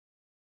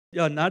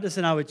Yeah, Nardus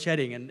and I were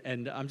chatting,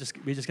 and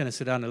we're just going to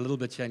sit down a little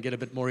bit here and get a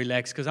bit more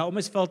relaxed, because I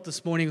almost felt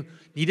this morning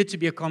needed to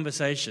be a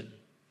conversation,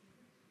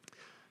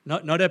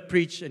 not a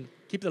preach. And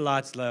keep the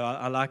lights low.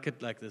 I like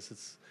it like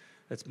this.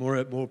 It's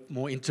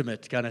more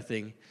intimate kind of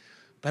thing.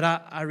 But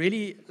I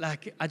really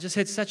I just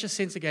had such a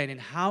sense again in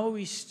how are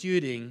we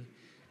stewarding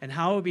and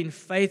how are we being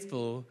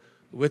faithful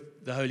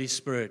with the Holy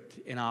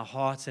Spirit in our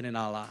hearts and in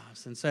our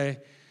lives. And so,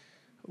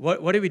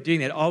 what are we doing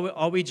there?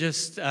 Are we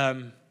just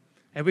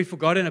have we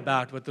forgotten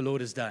about what the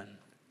Lord has done?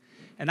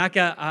 And like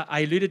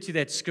I alluded to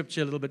that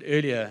scripture a little bit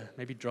earlier.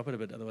 Maybe drop it a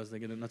bit, otherwise they're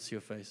going to not see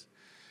your face.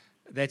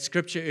 That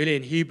scripture earlier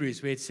in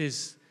Hebrews where it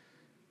says,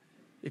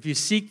 if you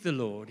seek the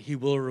Lord, He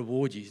will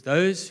reward you.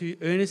 Those who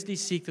earnestly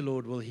seek the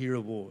Lord will He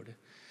reward.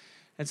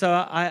 And so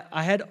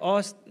I had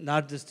asked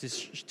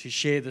Nardus to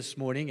share this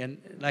morning, and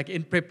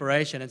in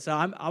preparation. And so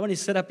I want to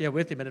sit up here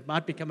with him, and it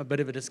might become a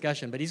bit of a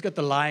discussion, but he's got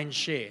the lion's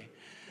share.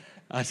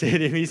 I said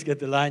to him, he's got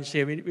the lion's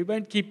share. We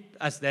won't keep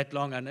us that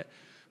long on it,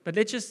 but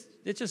let's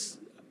just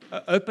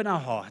open our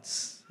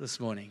hearts this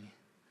morning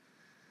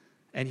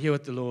and hear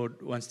what the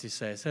Lord wants to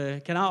say. So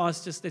can I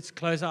ask, let's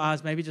close our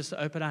eyes, maybe just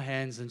open our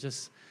hands and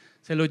just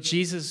say, Lord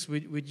Jesus,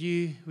 would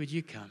you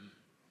come?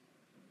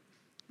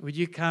 Would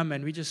you come?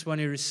 And we just want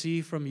to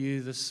receive from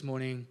you this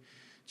morning,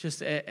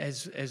 just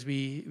as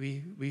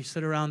we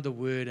sit around the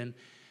Word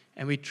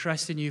and we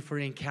trust in you for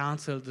an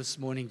encounter this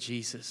morning,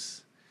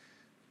 Jesus,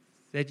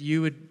 that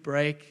you would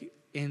break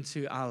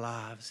into our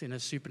lives in a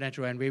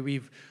supernatural way, and where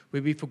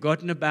we've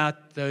forgotten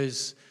about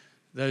those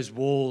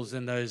walls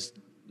and those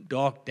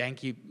dark,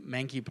 danky,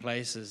 manky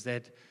places,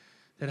 that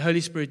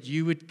Holy Spirit,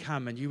 you would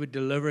come and you would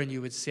deliver and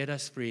you would set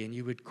us free, and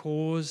you would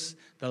cause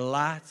the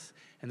light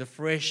and the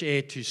fresh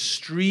air to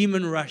stream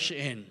and rush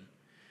in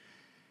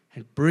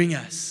and bring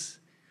us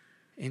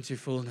into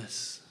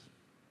fullness.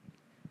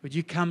 Would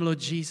you come, Lord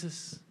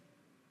Jesus?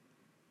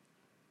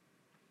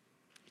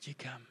 Would you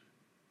come?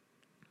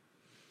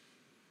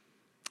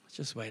 Let's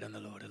just wait on the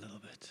Lord a little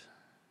bit.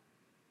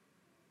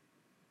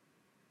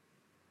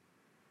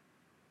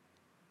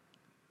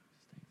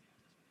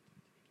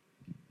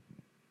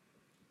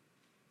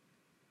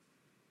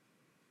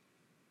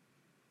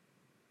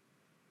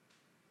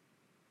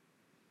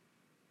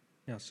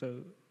 Yeah, so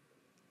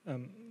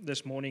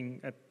this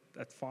morning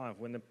at 5,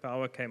 when the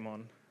power came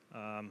on,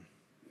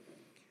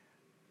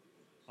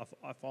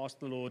 I've asked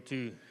the Lord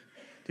to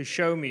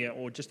show me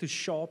or just to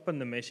sharpen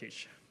the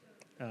message.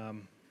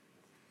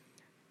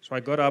 So I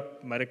got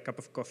up, made a cup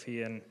of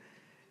coffee, and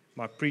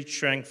my preach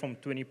shrank from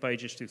 20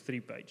 pages to 3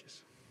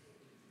 pages.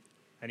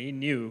 And he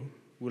knew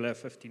we'll have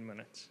 15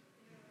 minutes.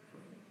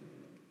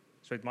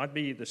 So it might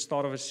be the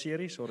start of a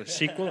series or a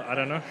sequel, I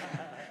don't know.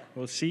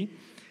 We'll see.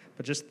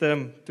 But just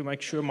to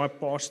make sure my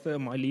pastor,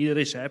 my leader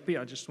is happy,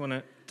 I just want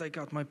to take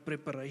out my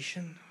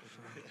preparation.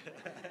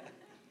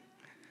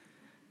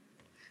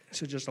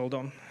 So just hold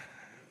on.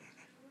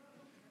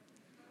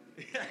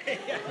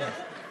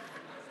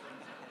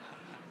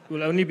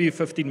 Will only be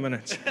 15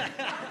 minutes.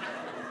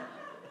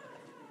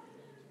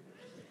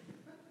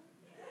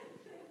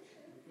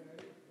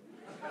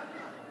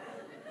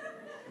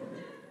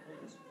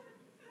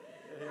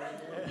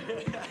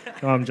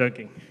 No, I'm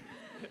joking.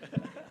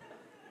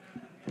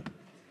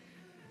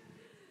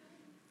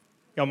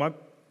 Yeah,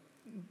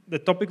 the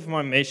topic of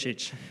my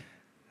message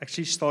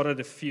actually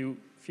started a few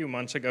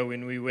months ago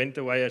when we went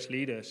away as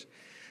leaders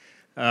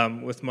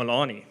with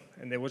Milani,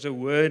 and there was a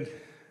word,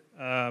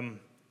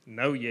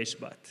 no, yes,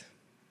 but.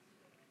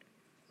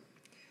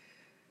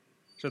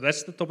 So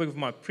that's the topic of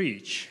my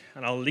preach,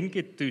 and I'll link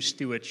it to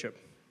stewardship.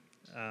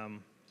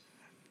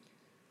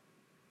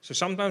 So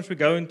sometimes we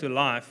go into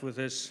life with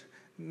this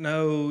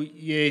no,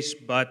 yes,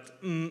 but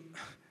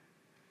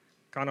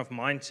kind of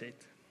mindset.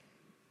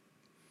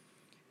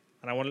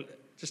 And I want to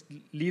just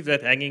leave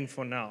that hanging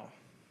for now.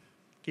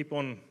 Keep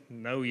on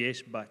no,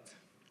 yes, but.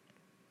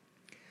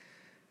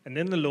 And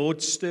then the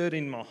Lord stirred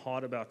in my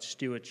heart about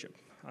stewardship.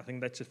 I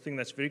think that's a thing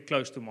that's very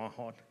close to my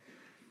heart.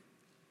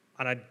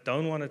 And I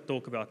don't want to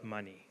talk about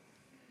money.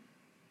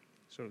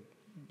 So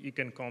you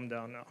can calm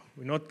down now.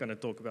 We're not going to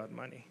talk about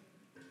money.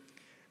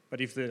 But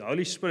if the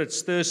Holy Spirit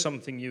stirs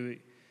something you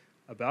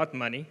about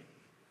money,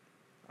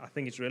 I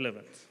think it's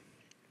relevant.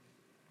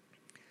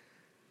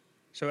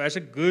 So as a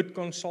good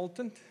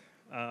consultant,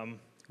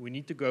 we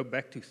need to go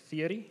back to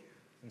theory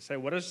and say,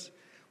 what does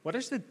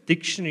the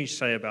dictionary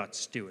say about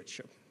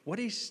stewardship? What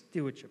is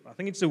stewardship? I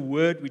think it's a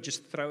word we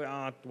just throw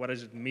out. What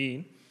does it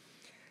mean?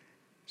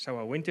 So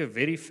I went to a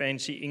very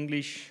fancy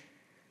English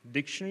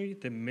dictionary,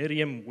 the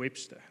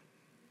Merriam-Webster.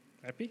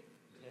 Happy?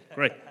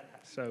 Great.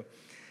 So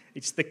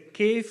it's the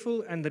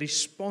careful and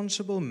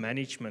responsible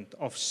management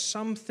of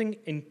something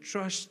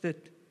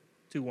entrusted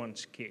to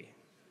one's care.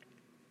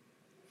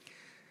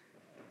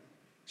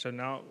 So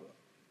now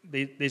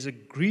there's a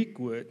Greek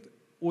word,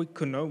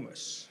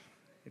 oikonomos.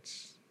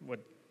 It's what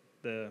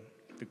the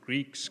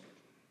Greeks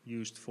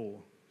used for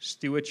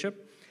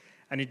stewardship.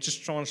 And it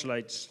just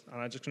translates,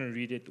 and I'm just going to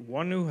read it,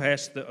 one who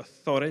has the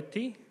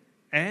authority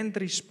and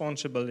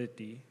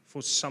responsibility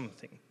for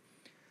something.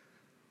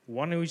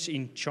 One who is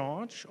in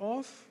charge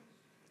of,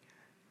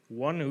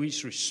 one who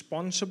is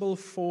responsible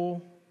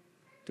for,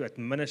 to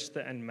administer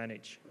and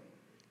manage.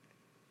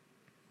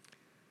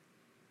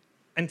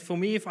 And for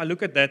me, if I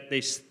look at that,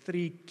 there's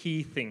three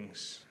key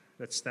things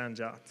that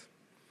stands out.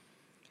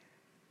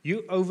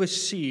 You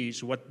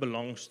oversees what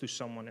belongs to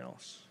someone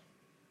else.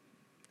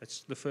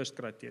 That's the first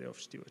criteria of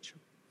stewardship.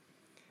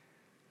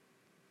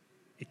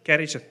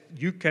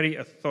 You carry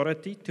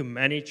authority to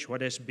manage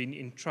what has been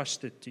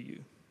entrusted to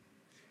you.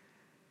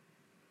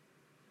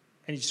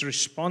 And it's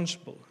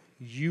responsible.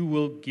 You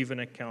will give an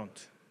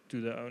account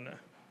to the owner.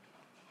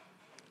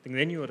 And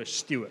then you are a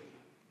steward.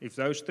 If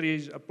those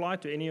three apply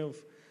to any of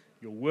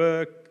your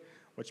work,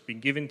 what's been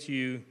given to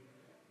you,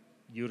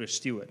 you're a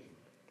steward.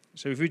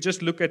 So if we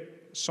just look at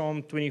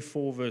Psalm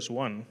 24, verse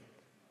 1,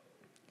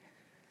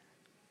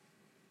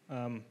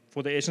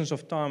 for the essence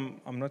of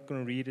time, I'm not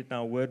going to read it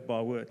now word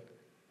by word.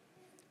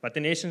 But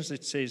in essence,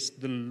 it says,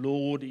 the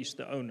Lord is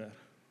the owner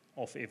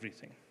of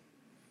everything.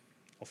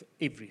 Of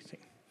everything.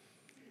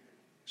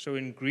 So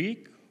in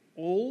Greek,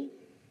 all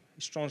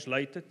is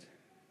translated,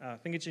 I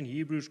think it's in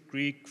Hebrew,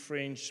 Greek,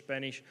 French,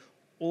 Spanish,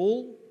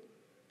 all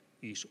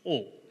is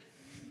all.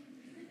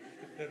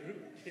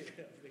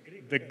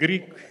 The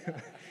Greek,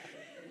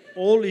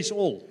 all is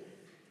all.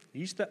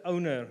 He's the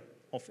owner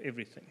of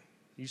everything.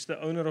 He's the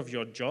owner of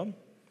your job.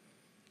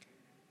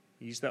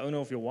 He's the owner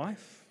of your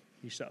wife.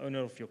 He's the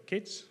owner of your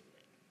kids.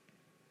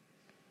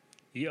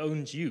 He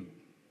owns you.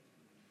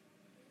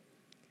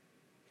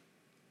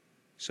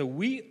 So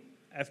we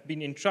have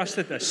been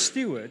entrusted as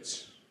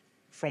stewards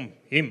from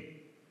Him.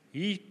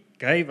 He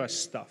gave us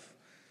stuff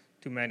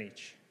to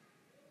manage.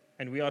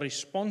 And we are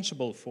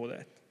responsible for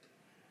that.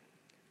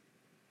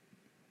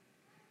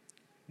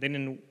 Then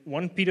in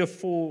 1 Peter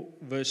 4,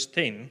 verse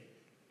 10,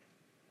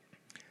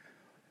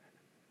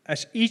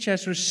 as each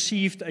has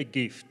received a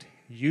gift,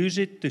 use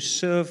it to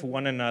serve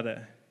one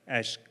another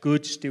as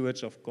good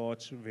stewards of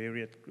God's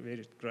varied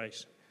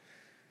grace.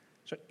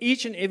 So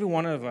each and every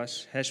one of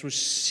us has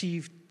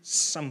received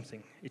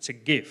something. It's a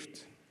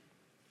gift.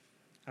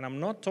 And I'm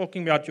not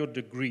talking about your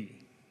degree.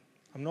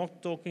 I'm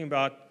not talking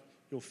about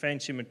your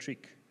fancy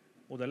matric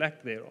or the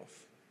lack thereof.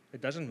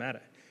 It doesn't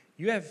matter.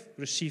 You have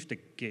received a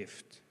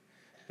gift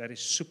that is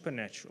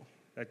supernatural,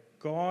 that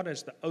God,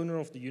 as the owner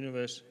of the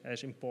universe,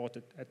 has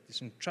imparted,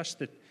 has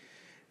entrusted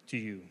to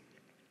you.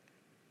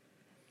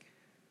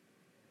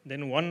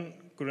 Then 1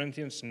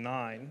 Corinthians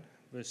 9,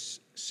 verse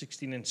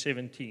 16 and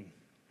 17.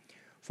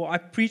 For I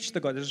preach the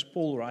gospel, this is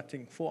Paul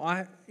writing,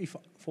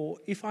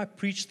 if I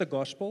preach the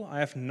gospel, I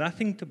have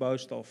nothing to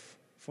boast of,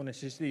 for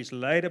necessity is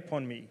laid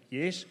upon me.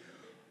 Yes,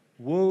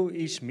 woe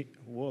is me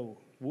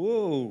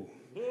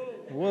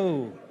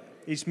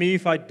is me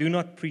if I do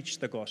not preach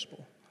the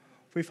gospel.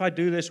 For if I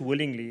do this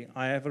willingly,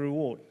 I have a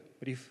reward.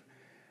 But if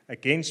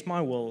against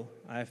my will,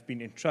 I have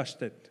been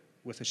entrusted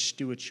with a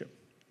stewardship.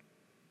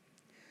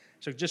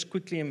 So just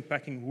quickly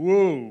unpacking,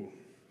 woe.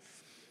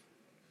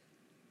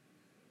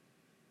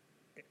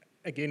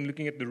 Again,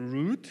 looking at the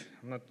root,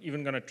 I'm not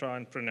even going to try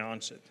and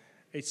pronounce it.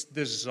 It's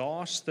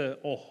disaster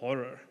or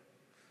horror.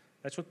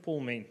 That's what Paul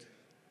meant.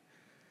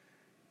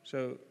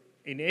 So,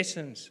 in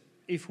essence,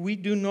 if we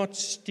do not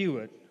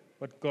steward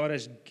what God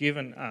has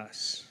given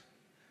us,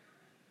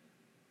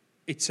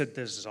 it's a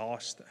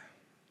disaster.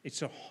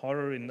 It's a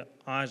horror in the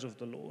eyes of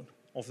the Lord,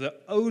 of the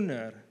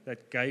owner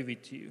that gave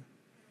it to you.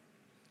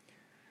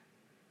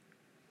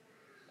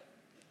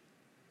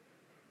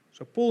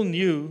 So Paul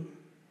knew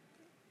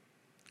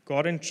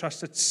God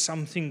entrusted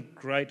something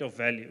great of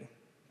value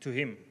to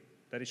him,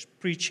 that is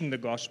preaching the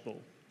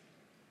gospel.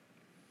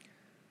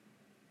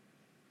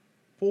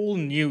 Paul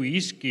knew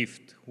his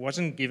gift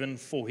wasn't given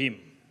for him,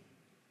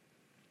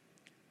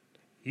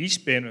 his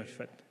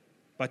benefit,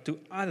 but to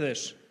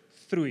others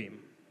through him.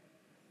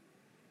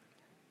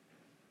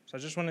 So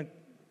I just want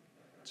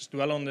to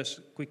dwell on this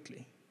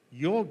quickly.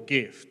 Your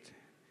gift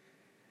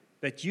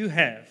that you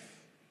have,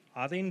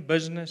 either in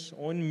business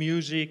or in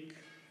music,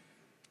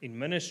 in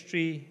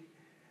ministry,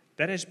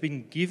 that has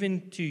been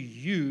given to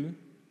you,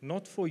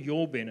 not for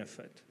your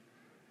benefit,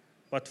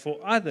 but for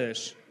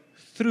others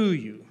through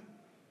you.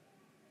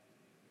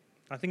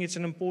 I think it's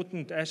an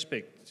important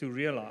aspect to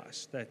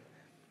realize that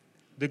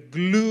the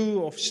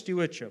glue of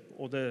stewardship,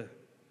 or the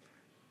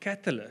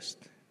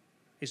catalyst,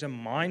 is a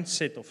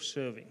mindset of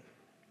serving.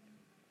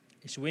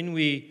 It's when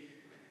we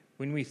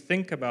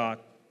think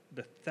about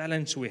the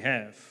talents we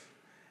have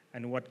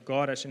and what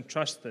God has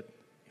entrusted.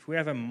 If we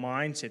have a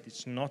mindset,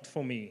 it's not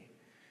for me,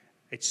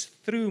 it's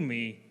through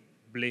me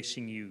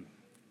blessing you,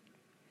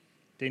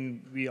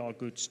 then we are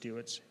good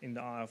stewards in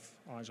the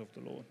eyes of the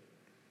Lord.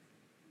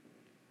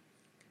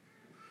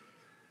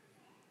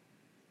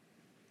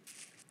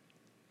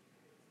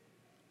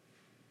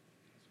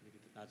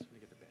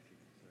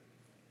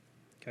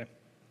 Okay.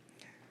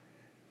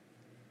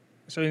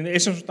 So in the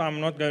essence of time,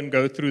 I'm not going to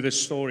go through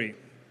this story,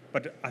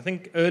 but I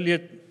think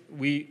earlier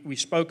we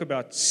spoke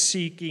about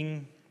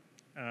seeking,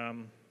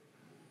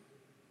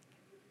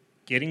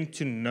 getting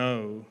to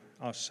know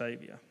our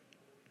Savior.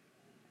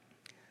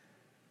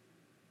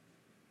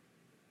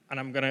 And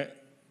I'm going to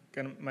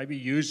can maybe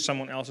use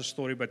someone else's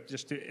story, but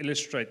just to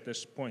illustrate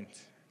this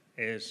point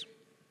is,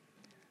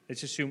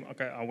 let's assume,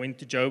 okay, I went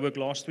to Joburg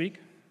last week,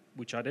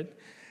 which I did,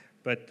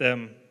 but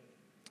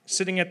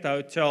sitting at the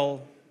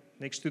hotel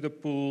next to the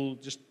pool,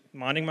 just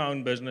minding my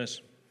own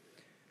business,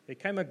 there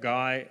came a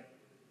guy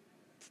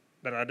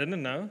that I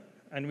didn't know,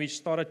 and we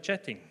started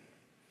chatting.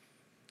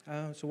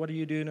 So what do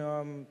you do now?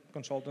 I'm a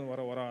consultant, what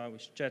I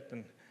was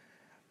chatting.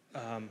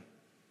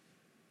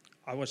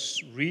 I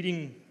was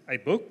reading a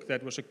book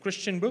that was a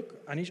Christian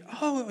book, and he's,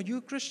 oh, are you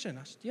a Christian?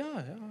 I said,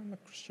 yeah, I'm a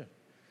Christian.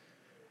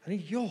 And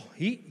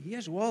he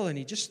as well, and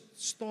he just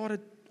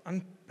started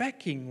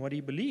unpacking what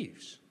he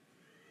believes.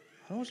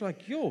 I was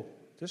like,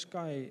 this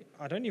guy,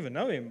 I don't even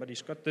know him, but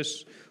he's got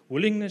this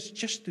willingness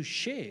just to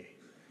share.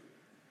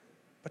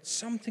 But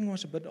something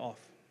was a bit off.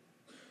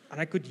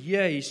 And I could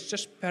hear he's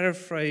just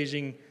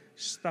paraphrasing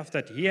stuff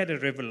that he had a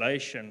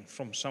revelation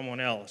from someone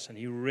else, and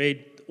he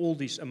read all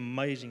this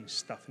amazing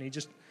stuff,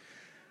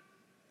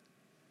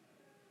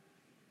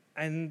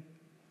 and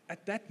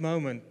at that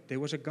moment, there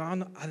was a guy on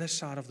the other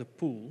side of the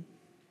pool,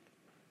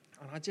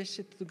 and I just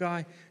said to the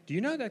guy, do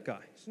you know that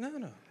guy? He said,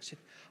 no. I said,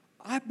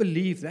 I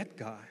believe that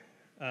guy.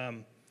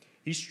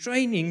 He's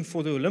training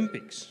for the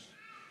Olympics.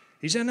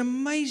 He's an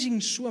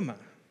amazing swimmer.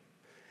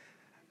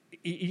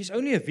 He's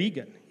only a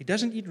vegan. He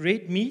doesn't eat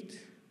red meat,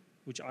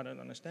 which I don't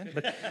understand,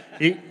 but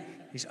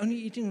he's only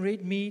eating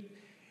red meat.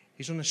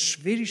 He's on a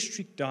very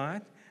strict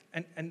diet,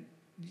 and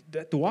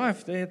the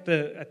wife there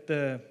at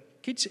the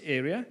kids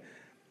area,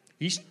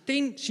 she's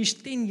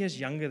 10 years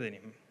younger than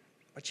him,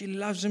 but she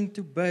loves him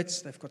to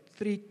bits. They've got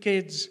 3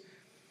 kids.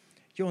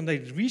 And they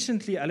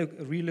recently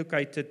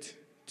relocated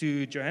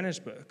to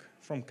Johannesburg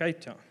from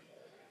Cape Town.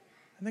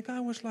 And the guy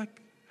was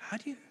like,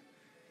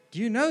 do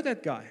you know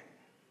that guy?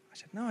 I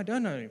said, no, I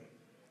don't know him.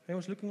 He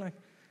was looking like,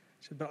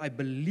 I said, but I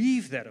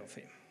believe that of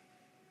him.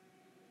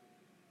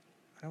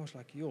 And I was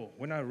like,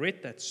 when I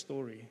read that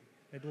story,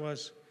 it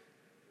was,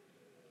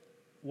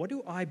 what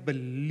do I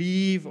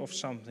believe of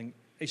something?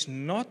 It's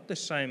not the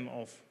same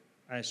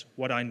as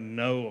what I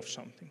know of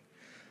something.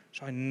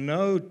 So I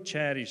know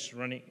Chad is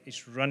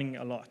running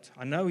a lot.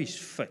 I know he's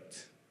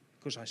fit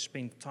because I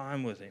spend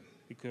time with him,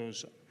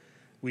 because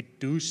we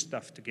do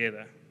stuff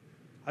together.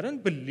 I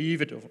don't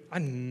believe it, I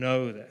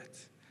know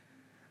that.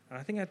 And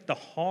I think at the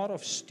heart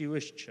of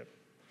stewardship,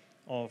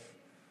 of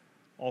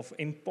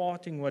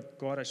imparting what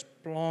God has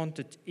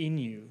planted in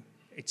you,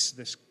 it's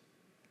this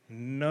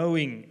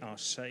knowing our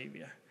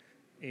Savior,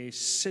 is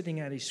sitting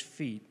at His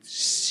feet,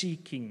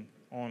 seeking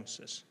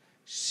answers,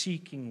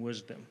 seeking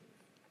wisdom.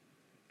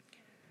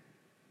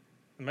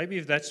 And maybe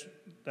if that's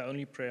the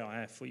only prayer I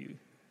have for you,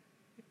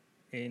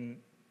 in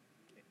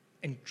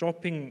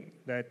dropping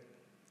that,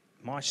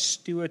 my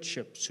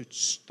stewardship should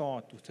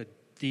start with a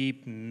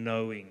deep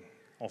knowing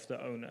of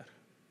the owner.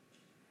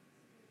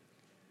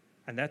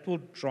 And that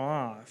will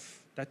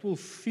drive, that will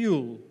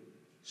fuel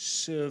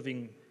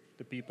serving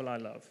the people I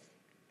love.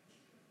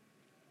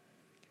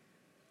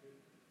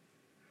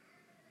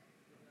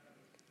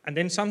 And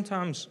then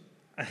sometimes,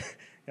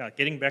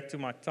 getting back to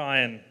my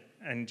tie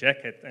and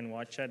jacket and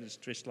why Chad is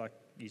dressed like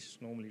he's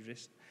normally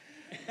dressed.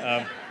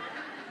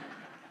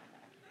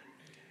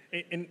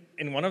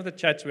 In one of the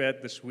chats we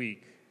had this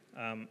week,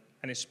 and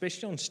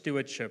especially on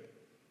stewardship,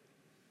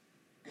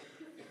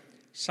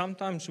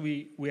 sometimes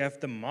we have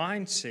the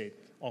mindset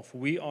of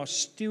we are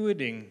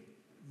stewarding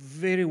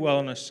very well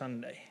on a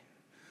Sunday.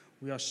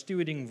 We are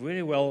stewarding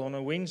very well on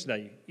a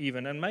Wednesday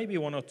even, and maybe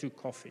 1 or 2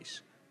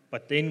 coffees.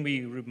 But then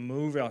we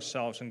remove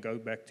ourselves and go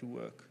back to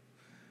work.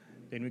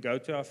 Then we go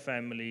to our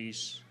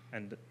families,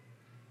 and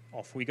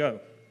off we go.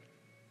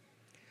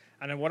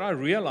 And then what I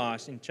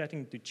realized in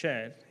chatting to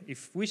Chad,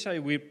 if we say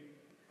we're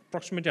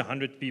approximately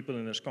 100 people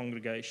in this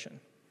congregation,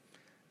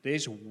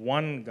 there's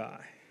one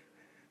guy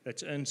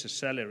that earns a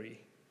salary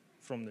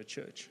from the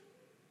church.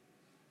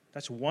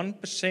 That's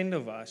 1%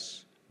 of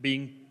us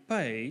being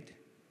paid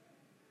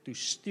to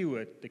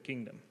steward the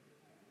kingdom.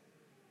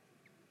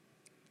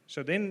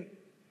 So then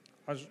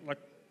I was like,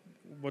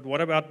 but what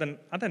about the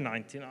other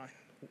 99?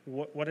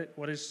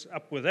 What is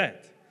up with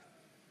that?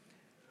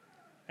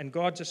 And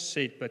God just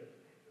said, but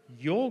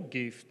your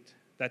gift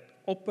that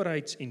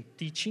operates in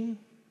teaching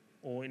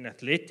or in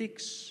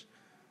athletics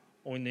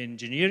or in the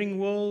engineering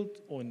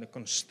world or in the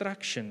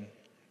construction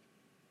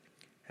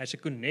has a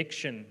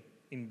connection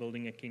in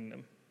building a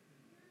kingdom.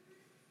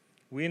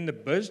 We're in the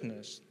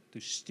business to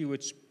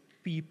steward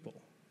people.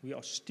 We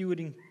are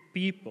stewarding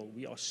people.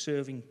 We are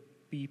serving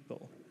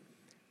people,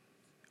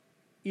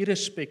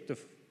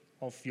 irrespective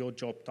of your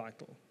job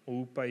title or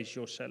who pays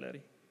your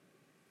salary.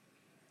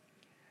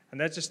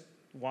 And that's just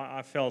why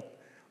I felt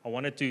I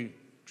wanted to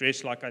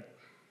dress like I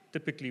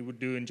typically would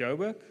do in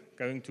Joburg,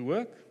 going to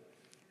work,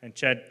 and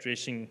Chad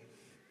dressing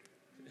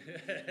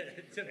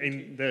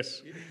in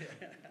this.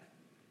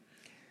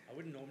 I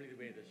wouldn't normally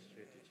wear this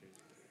shirt to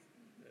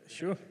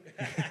church. Sure.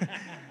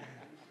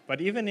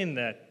 But even in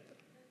that,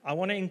 I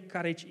want to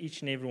encourage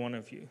each and every one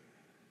of you.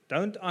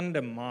 Don't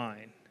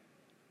undermine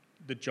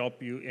the job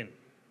you're in.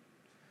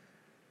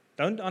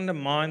 Don't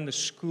undermine the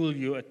school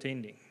you're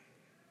attending.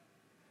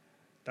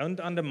 Don't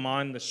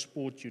undermine the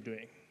sport you're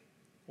doing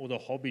or the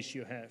hobbies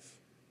you have.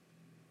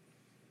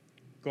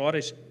 God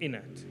is in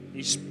it.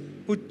 He's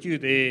put you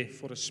there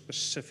for a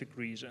specific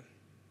reason.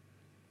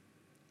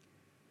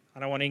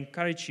 And I want to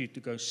encourage you to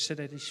go sit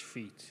at His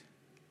feet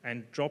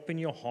and drop in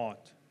your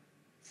heart,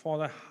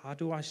 Father, how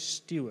do I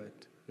steward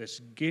this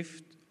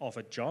gift of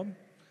a job,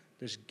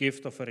 this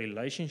gift of a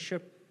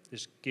relationship,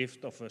 this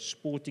gift of a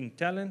sporting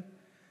talent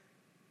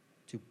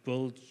to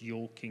build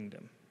your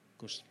kingdom?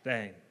 Because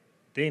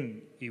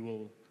then He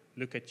will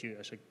look at you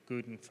as a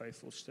good and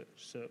faithful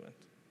servant.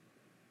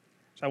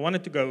 So I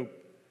wanted to go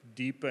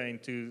deeper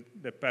into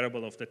the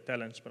parable of the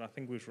talents, but I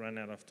think we've run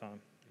out of time.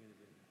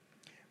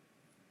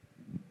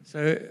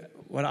 So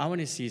what I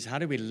want to see is how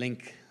do we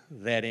link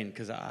that in?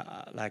 Because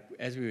like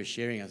as we were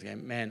sharing, I was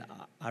going, man,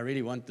 I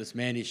really want this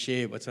man to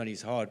share what's on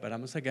his heart, but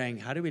I'm also going,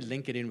 how do we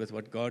link it in with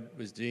what God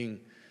was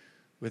doing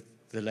with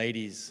the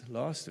ladies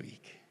last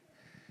week?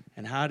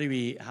 And how do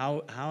we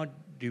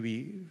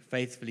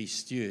faithfully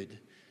steward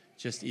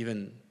just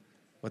even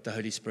what the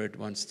Holy Spirit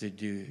wants to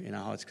do in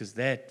our hearts? Because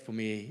that, for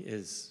me,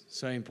 is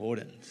so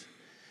important.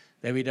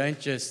 That we don't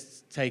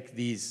just take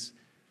these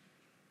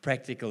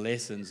practical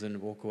lessons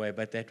and walk away,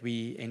 but that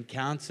we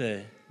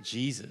encounter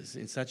Jesus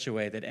in such a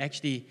way that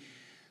actually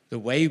the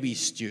way we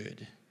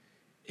steward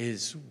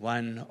is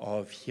one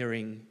of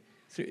hearing,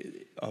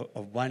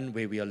 of one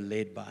where we are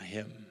led by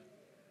Him,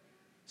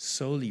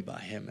 solely by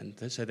Him.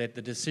 And so that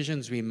the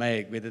decisions we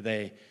make, whether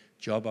they're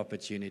job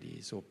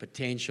opportunities or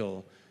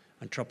potential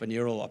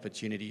entrepreneurial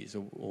opportunities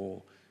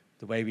or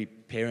the way we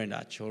parent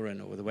our children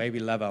or the way we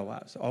love our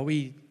wives,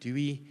 do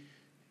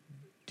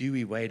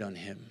we wait on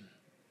Him?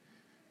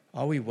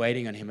 Are we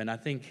waiting on Him? And I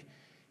think,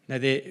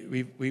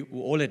 we're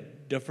all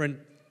at different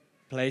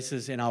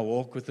places in our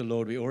walk with the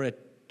Lord. We're all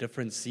at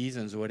different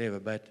seasons or whatever.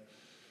 But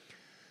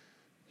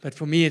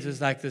for me, it was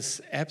like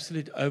this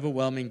absolute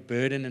overwhelming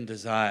burden and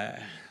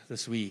desire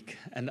this week.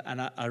 And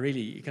I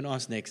really, you can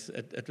ask next,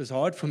 it was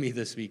hard for me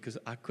this week because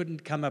I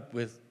couldn't come up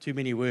with too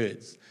many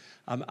words.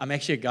 I'm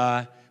actually a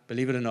guy,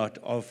 believe it or not,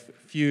 of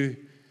few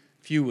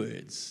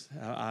words.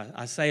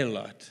 I say a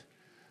lot,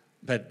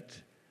 but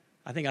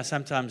I think I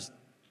sometimes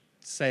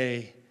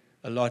say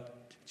a lot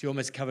to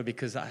almost cover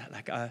because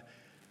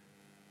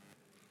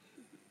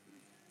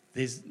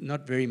there's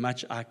not very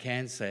much I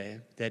can say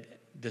that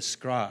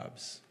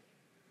describes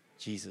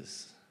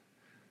Jesus.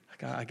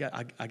 I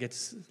get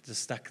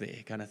just stuck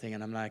there kind of thing,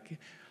 and I'm like,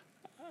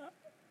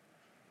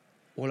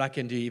 all I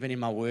can do, even in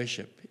my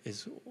worship,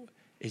 is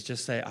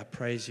just say, I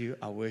praise you,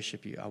 I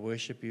worship you, I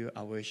worship you,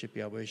 I worship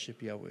you, I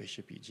worship you, I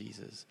worship you,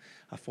 Jesus.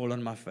 I fall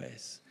on my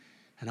face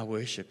and I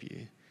worship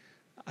you.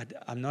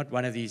 I'm not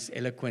one of these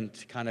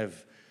eloquent kind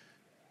of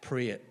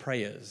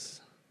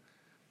prayers.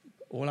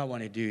 All I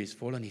want to do is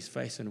fall on His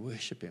face and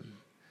worship Him.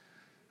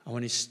 I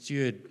want to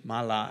steward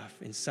my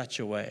life in such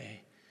a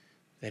way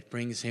that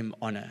brings Him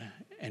honor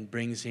and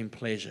brings Him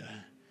pleasure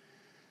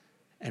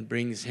and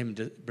brings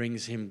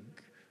Him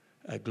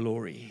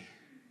glory.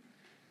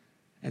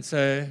 And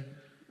so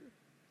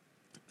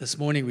this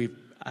morning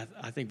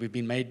I think we've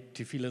been made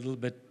to feel a little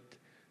bit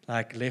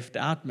like left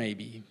out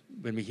maybe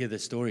when we hear the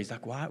stories.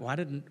 Like why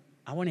didn't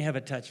I want to have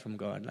a touch from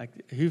God?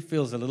 Like who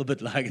feels a little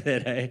bit like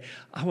that? Eh?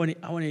 I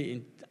want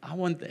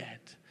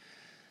that.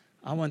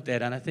 I want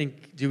that. And I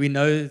think, do we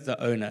know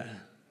the owner?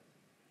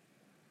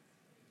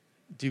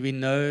 Do we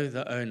know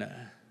the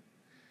owner?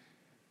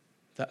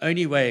 The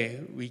only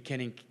way we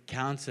can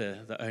encounter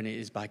the owner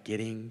is by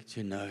getting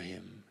to know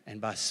Him and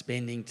by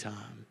spending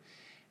time.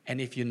 And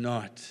if you're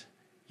not,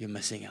 you're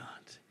missing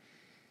out.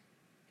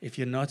 If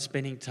you're not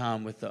spending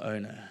time with the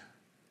owner,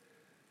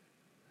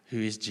 who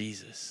is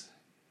Jesus,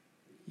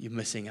 you're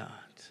missing out.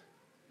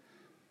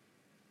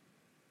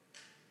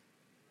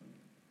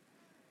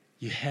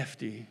 You have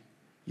to.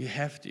 You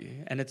have to.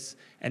 And it's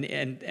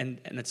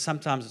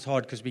sometimes it's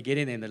hard because we get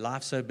in there and the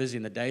life's so busy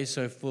and the day is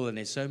so full and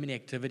there's so many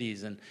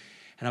activities and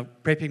I'm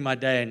prepping my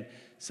day and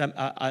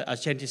I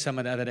was chatting to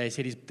someone the other day. He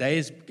said his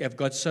days have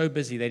got so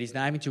busy that he's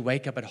now having to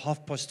wake up at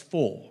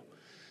 4:30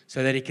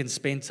 so that he can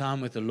spend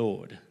time with the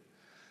Lord.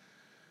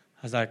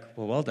 I was like,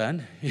 well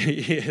done.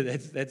 Yeah,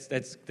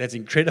 that's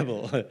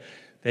incredible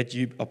that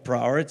you are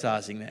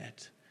prioritizing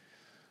that.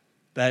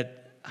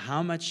 But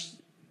how much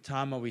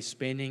time are we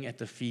spending at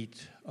the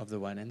feet of the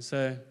one? And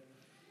so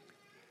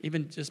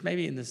even just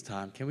maybe in this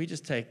time, can we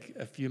just take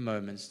a few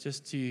moments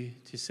just to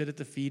sit at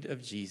the feet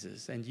of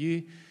Jesus and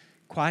you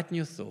quieten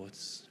your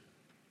thoughts,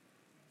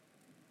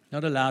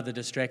 not allow the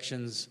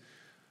distractions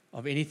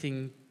of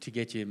anything to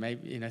get you,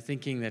 maybe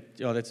thinking that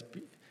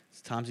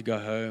it's time to go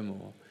home,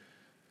 or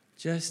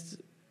just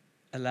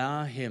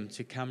allow Him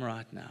to come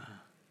right now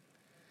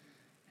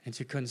and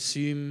to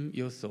consume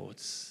your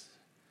thoughts,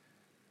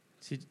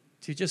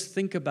 to just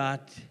think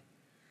about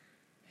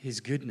His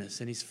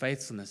goodness and His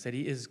faithfulness, that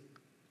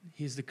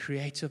He's the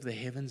creator of the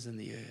heavens and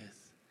the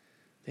earth,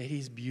 that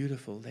He's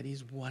beautiful, that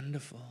He's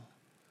wonderful,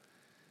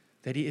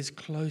 that He is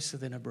closer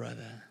than a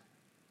brother.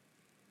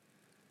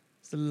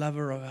 He's the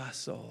lover of our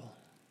soul.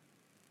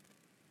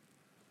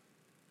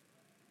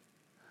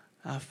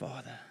 Our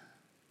Father,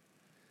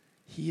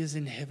 He is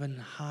in heaven,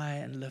 high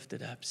and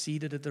lifted up,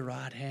 seated at the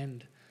right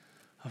hand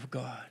of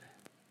God.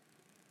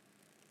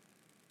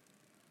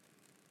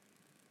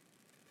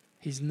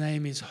 His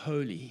name is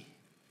holy.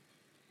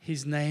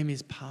 His name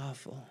is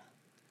powerful.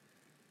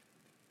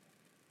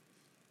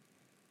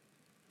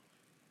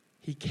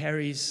 He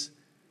carries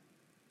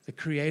the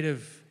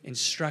creative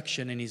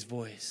instruction in his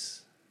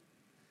voice.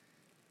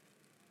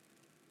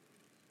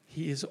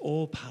 He is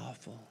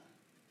all-powerful.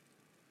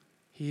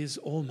 He is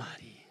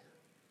almighty.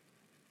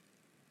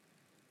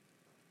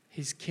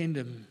 His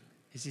kingdom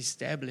is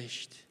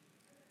established,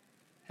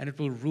 and it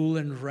will rule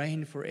and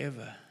reign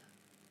forever.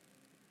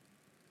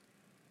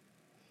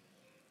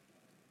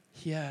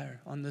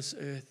 Here on this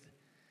earth,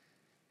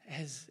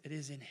 as it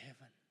is in heaven.